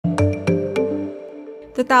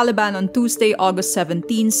The Taliban on Tuesday, August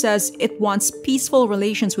 17, says it wants peaceful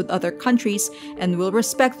relations with other countries and will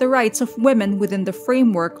respect the rights of women within the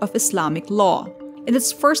framework of Islamic law. In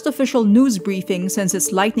its first official news briefing since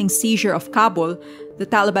its lightning seizure of Kabul, the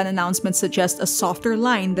Taliban announcement suggests a softer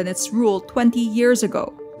line than its rule 20 years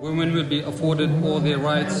ago. Women will be afforded all their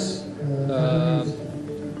rights,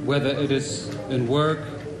 whether it is in work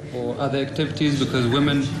or other activities, because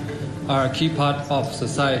women are a key part of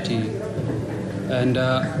society. And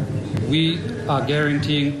we are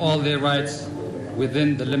guaranteeing all their rights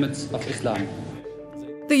within the limits of Islam.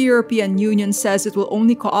 The European Union says it will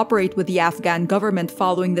only cooperate with the Afghan government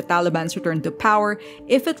following the Taliban's return to power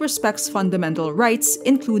if it respects fundamental rights,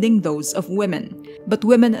 including those of women. But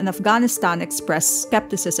women in Afghanistan express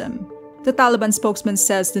skepticism. The Taliban spokesman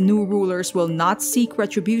says the new rulers will not seek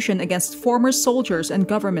retribution against former soldiers and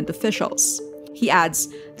government officials. He adds,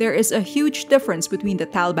 there is a huge difference between the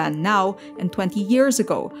Taliban now and 20 years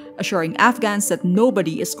ago, assuring Afghans that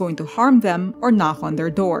nobody is going to harm them or knock on their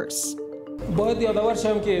doors.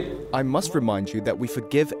 I must remind you that we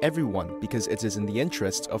forgive everyone because it is in the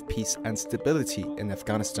interest of peace and stability in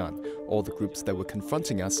Afghanistan. All the groups that were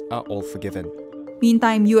confronting us are all forgiven.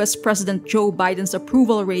 Meantime, US President Joe Biden's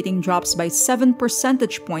approval rating drops by 7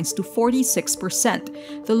 percentage points to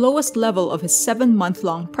 46%, the lowest level of his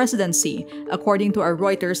 7-month-long presidency, according to a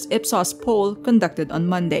Reuters Ipsos poll conducted on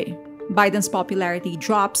Monday. Biden's popularity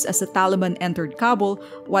drops as the Taliban entered Kabul,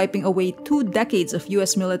 wiping away 2 decades of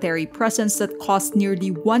US military presence that cost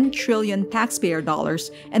nearly $1 trillion taxpayer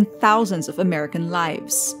dollars and thousands of American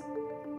lives.